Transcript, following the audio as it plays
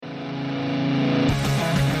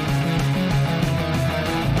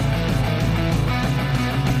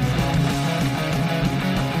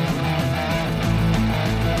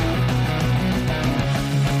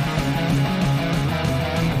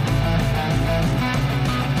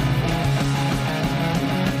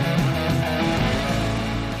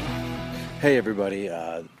Hey everybody,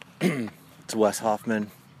 it's Wes Hoffman.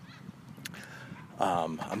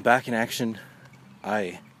 I'm back in action.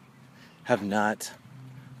 I have not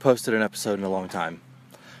posted an episode in a long time.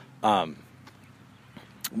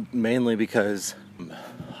 Mainly because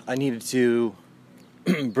I needed to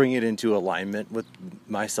bring it into alignment with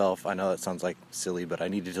myself. I know that sounds like silly, but I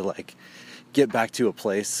needed to get back to a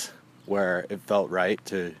place where it felt right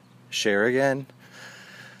to share again.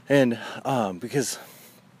 And because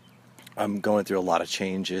I'm going through a lot of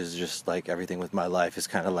changes, just like everything with my life is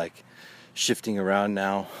kind of like shifting around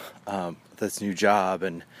now. This new job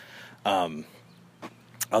and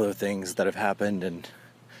other things that have happened, and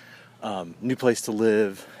new place to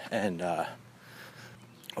live, and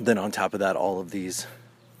then on top of that, all of these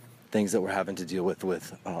things that we're having to deal with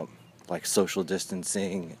like social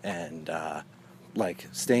distancing and like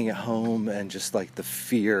staying at home, and just like the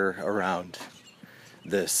fear around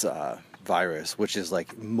this virus, which is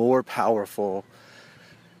like more powerful,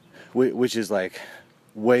 which is like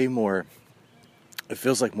way more, it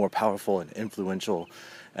feels like more powerful and influential,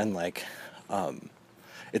 and like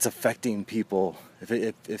it's affecting people.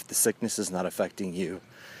 If the sickness is not affecting you,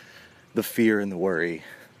 the fear and the worry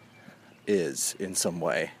is in some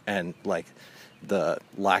way, and like the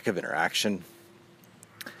lack of interaction,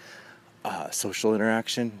 social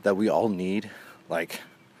interaction that we all need, like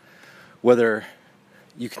whether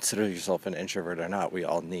you consider yourself an introvert or not, we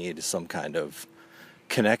all need some kind of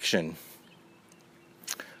connection.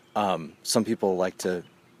 Some people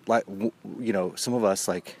some of us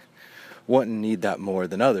want and need that more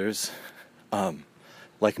than others.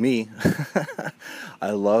 Like me,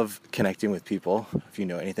 I love connecting with people. If you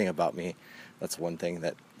know anything about me, that's one thing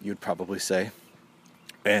that you'd probably say.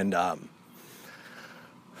 And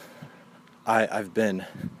I've been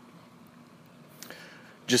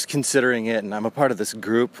just considering it, and I'm a part of this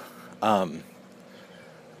group called,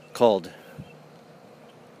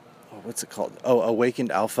 what's it called?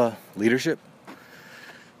 Awakened Alpha Leadership.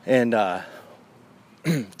 And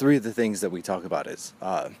three of the things that we talk about is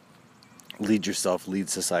lead yourself, lead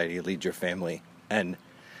society, lead your family. And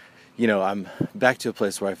I'm back to a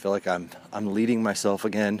place where I feel like I'm leading myself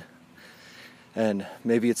again, and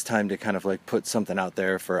maybe it's time to kind of like put something out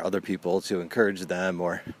there for other people to encourage them,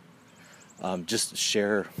 or just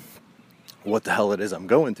share what the hell it is I'm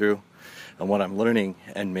going through and what I'm learning,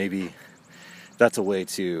 and maybe that's a way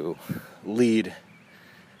to lead,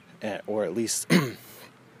 or at least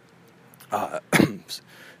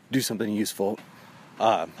do something useful.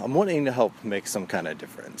 I'm wanting to help make some kind of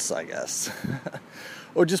difference, I guess,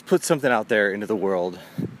 or just put something out there into the world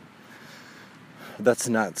that's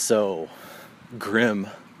not so grim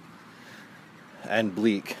and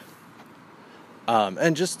bleak,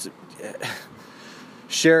 and just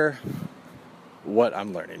share what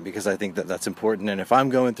I'm learning, because I think that that's important. And if I'm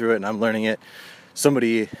going through it and I'm learning it,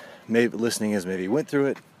 somebody maybe listening has maybe went through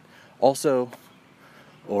it also,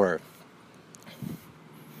 or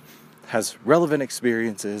has relevant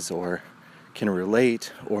experiences, or can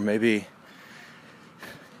relate, or maybe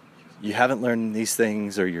you haven't learned these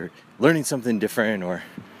things, or you're learning something different, or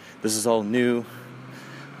this is all new.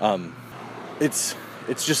 It's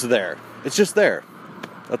just there. It's just there.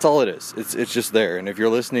 That's all it is. It's just there. And if you're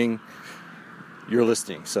listening, you're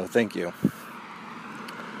listening. So thank you.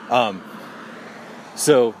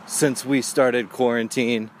 So since we started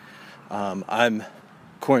quarantine, I'm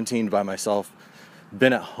quarantined by myself.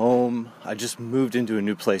 Been at home. I just moved into a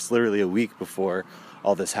new place literally a week before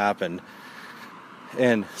all this happened.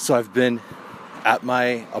 And so I've been at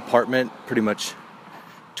my apartment pretty much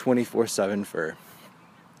 24/7 for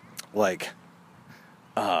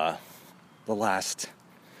the last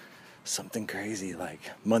something crazy,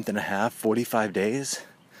 month and a half, 45 days.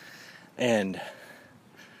 And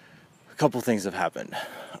a couple things have happened.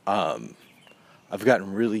 I've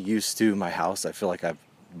gotten really used to my house. I feel like I've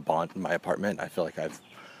bonded my apartment. I feel like I've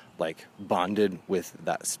bonded with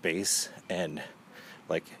that space, and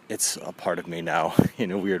it's a part of me now in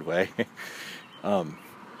a weird way. I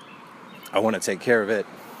want to take care of it.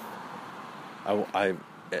 I've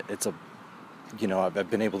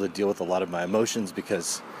been able to deal with a lot of my emotions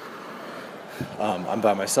because I'm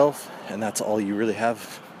by myself, and that's all you really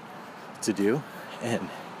have to do. And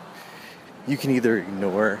you can either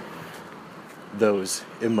ignore those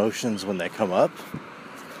emotions when they come up,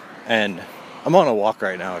 and I'm on a walk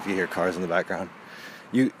right now if you hear cars in the background.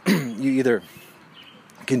 You either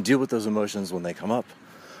can deal with those emotions when they come up,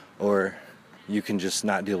 or you can just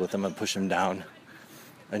not deal with them and push them down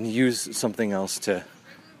and use something else to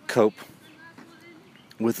cope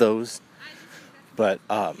with those. But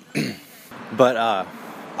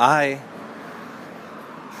I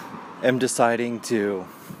am deciding to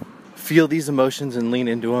feel these emotions and lean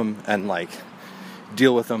into them and like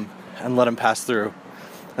deal with them and let them pass through.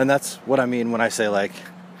 And that's what I mean when I say like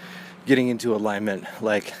getting into alignment,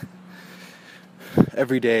 like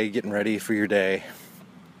every day getting ready for your day.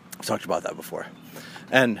 I've talked about that before.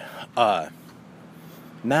 And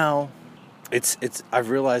now I've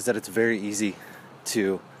realized that it's very easy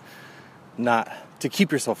to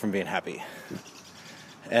keep yourself from being happy.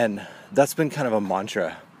 And that's been kind of a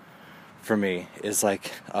mantra for me, is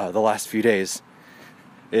like the last few days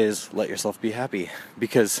is let yourself be happy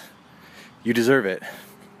because you deserve it.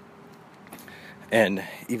 And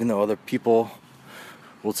even though other people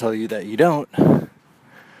will tell you that you don't,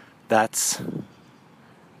 that's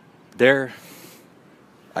their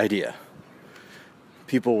idea.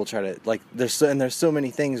 People will try to, like, there's so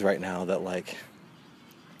many things right now that, like,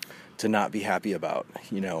 to not be happy about,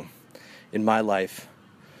 you know, in my life,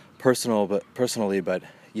 personally, but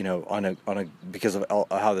you know, on a because of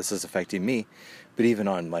how this is affecting me, but even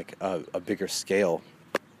on like a bigger scale,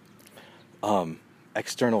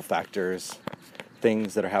 external factors,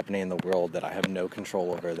 things that are happening in the world that I have no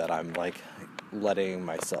control over, that I'm like keeping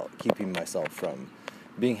myself from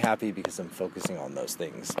being happy because I'm focusing on those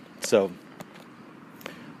things. So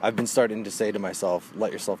I've been starting to say to myself,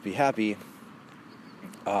 let yourself be happy,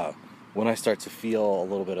 when I start to feel a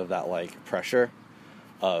little bit of that like pressure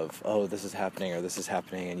of, oh, this is happening or this is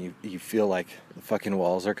happening, and you feel like the fucking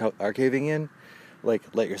walls are caving in, like,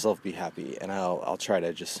 let yourself be happy. And I'll try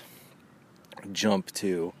to just jump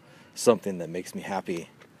to something that makes me happy,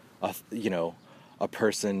 you know, a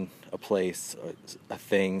person, a place, a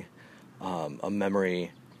thing, a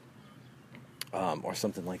memory, or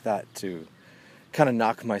something like that, to kind of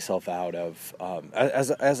knock myself out of,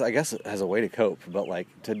 as I guess as a way to cope, but like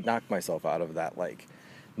to knock myself out of that like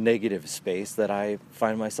negative space that I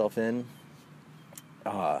find myself in,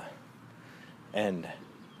 and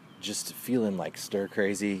just feeling like stir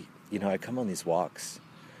crazy. You know, I come on these walks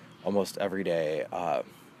almost every day,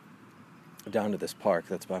 down to this park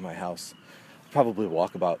that's by my house. Probably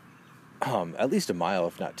walk about at least a mile,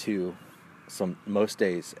 if not two, most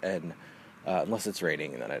days, and unless it's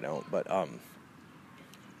raining, and then I don't. But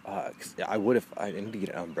 'cause I would if I need to get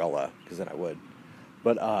an umbrella, because then I would.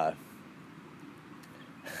 But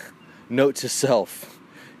note to self: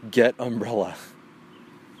 get umbrella.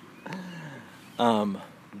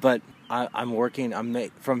 But I'm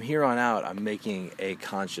working. From here on out, I'm making a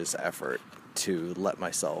conscious effort to let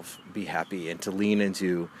myself be happy and to lean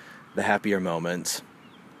into the happier moments,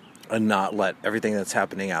 and not let everything that's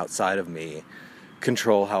happening outside of me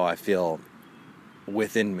control how I feel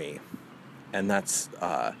within me. And that's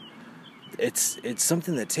it's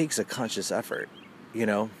something that takes a conscious effort, you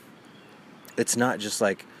know. It's not just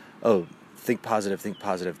like, oh, think positive,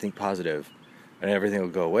 and everything will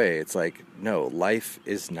go away. It's like, no, life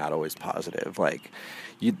is not always positive. Like,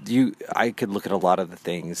 I could look at a lot of the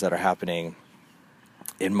things that are happening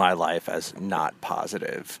in my life as not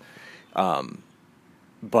positive,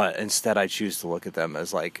 but instead I choose to look at them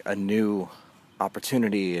as like a new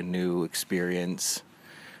opportunity, a new experience,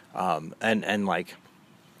 and like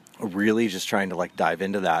really just trying to like dive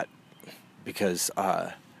into that, because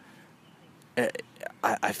I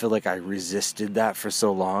feel like I resisted that for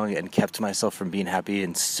so long and kept myself from being happy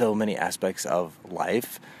in so many aspects of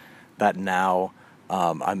life, that now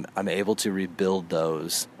I'm able to rebuild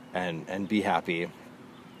those and be happy.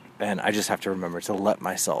 And I just have to remember to let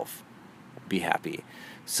myself be happy.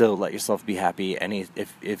 So let yourself be happy. And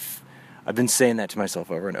if I've been saying that to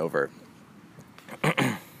myself over and over.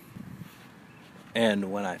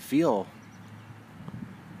 And when I feel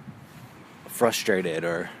frustrated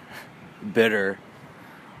or bitter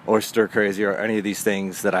or stir crazy or any of these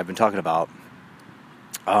things that I've been talking about,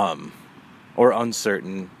 or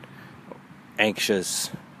uncertain,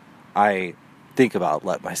 anxious, I think about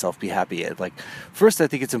let myself be happy. Like, first, I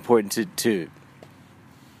think it's important to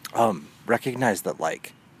recognize that,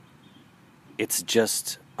 like, it's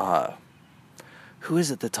just who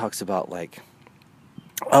is it that talks about, like,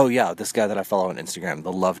 oh yeah, this guy that I follow on Instagram,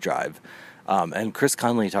 The Love Drive, and Chris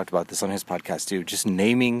Conley talked about this on his podcast too. Just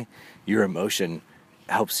naming your emotion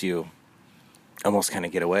helps you almost kind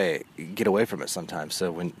of get away from it sometimes.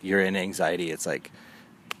 So when you're in anxiety, it's like,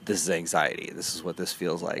 this is anxiety. This is what this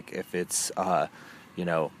feels like. If it's, you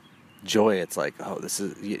know, joy, it's like, oh, this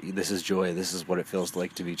is joy. This is what it feels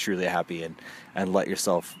like to be truly happy, and let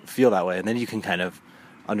yourself feel that way. And then you can kind of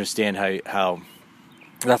understand how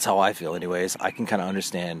that's how I feel anyways. I can kind of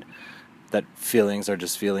understand that feelings are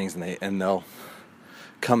just feelings, and they'll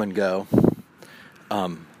come and go.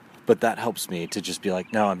 But that helps me to just be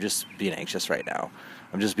like, no, I'm just being anxious right now.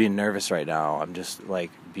 I'm just being nervous right now. I'm just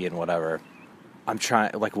like being whatever. I'm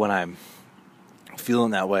trying, like when I'm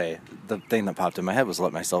feeling that way, the thing that popped in my head was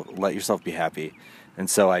let yourself be happy. And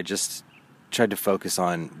so I just tried to focus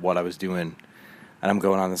on what I was doing, and I'm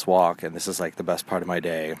going on this walk, and this is like the best part of my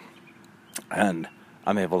day, and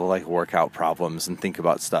I'm able to like work out problems and think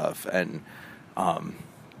about stuff and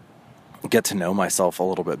get to know myself a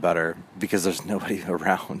little bit better, because there's nobody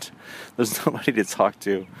around. There's nobody to talk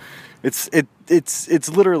to. It's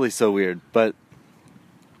literally so weird, but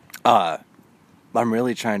I'm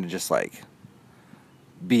really trying to just like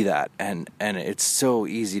be that, and it's so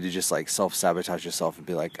easy to just like self-sabotage yourself and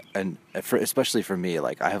be like, and especially for me,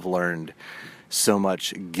 like I have learned so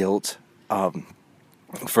much guilt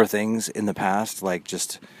for things in the past, like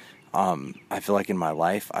just I feel like in my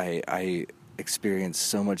life I experienced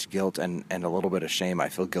so much guilt and a little bit of shame. I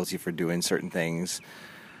feel guilty for doing certain things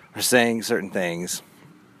or saying certain things,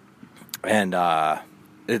 and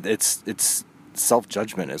it's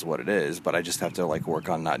self-judgment is what it is, but I just have to like work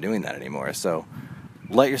on not doing that anymore. So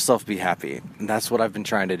let yourself be happy. And that's what I've been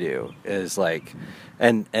trying to do, is like,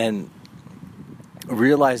 and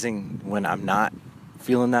realizing when I'm not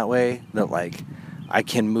feeling that way, that like I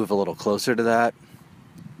can move a little closer to that,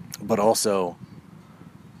 but also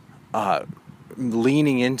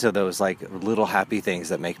leaning into those like little happy things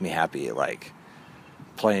that make me happy, like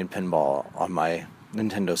playing pinball on my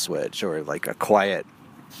Nintendo Switch, or like I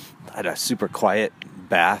had a super quiet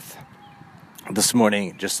bath this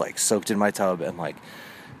morning, just like soaked in my tub, and like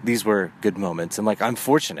these were good moments. And like I'm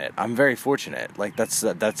very fortunate. Like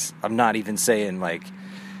that's I'm not even saying like,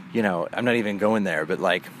 you know, I'm not even going there, but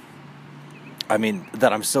like I mean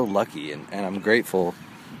that I'm so lucky, and I'm grateful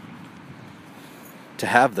to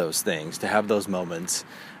have those things, to have those moments,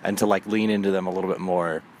 and to like lean into them a little bit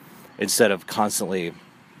more instead of constantly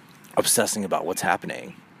obsessing about what's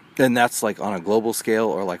happening. And that's like on a global scale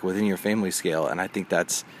or like within your family scale, and I think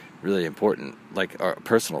that's really important, like a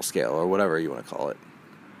personal scale or whatever you want to call it.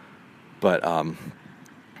 But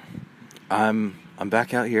I'm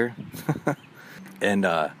back out here and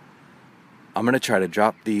I'm going to try to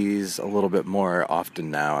drop these a little bit more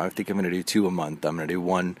often now. I think I'm going to do 2 a month. I'm going to do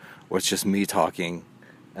one where it's just me talking,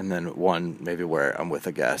 and then one maybe where I'm with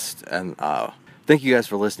a guest. And thank you guys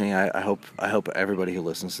for listening. I hope everybody who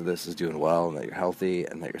listens to this is doing well, and that you're healthy,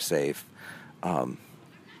 and that you're safe.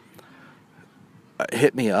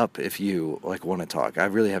 Hit me up if you like want to talk. I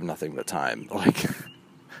really have nothing but time. Like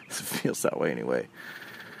it feels that way anyway.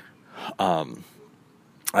 And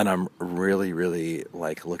I'm really, really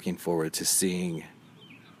like looking forward to seeing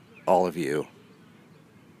all of you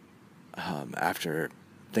after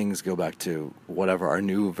things go back to whatever our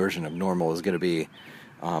new version of normal is going to be.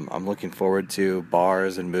 I'm looking forward to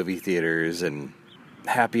bars and movie theaters and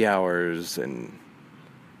happy hours and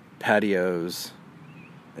patios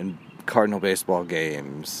and Cardinal baseball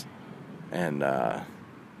games and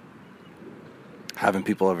having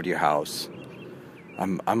people over to your house.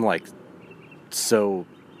 I'm like so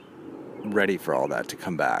ready for all that to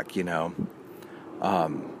come back, you know.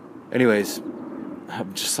 Anyways,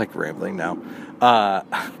 I'm just like rambling now.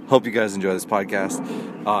 Hope you guys enjoy this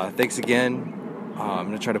podcast. Thanks again. I'm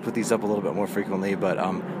going to try to put these up a little bit more frequently, but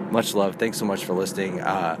much love. Thanks so much for listening.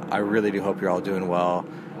 I really do hope you're all doing well.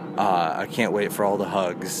 I can't wait for all the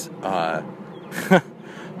hugs.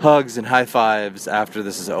 Hugs and high fives after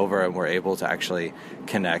this is over and we're able to actually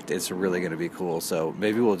connect. It's really going to be cool. So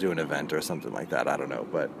maybe we'll do an event or something like that. I don't know.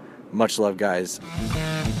 But much love, guys.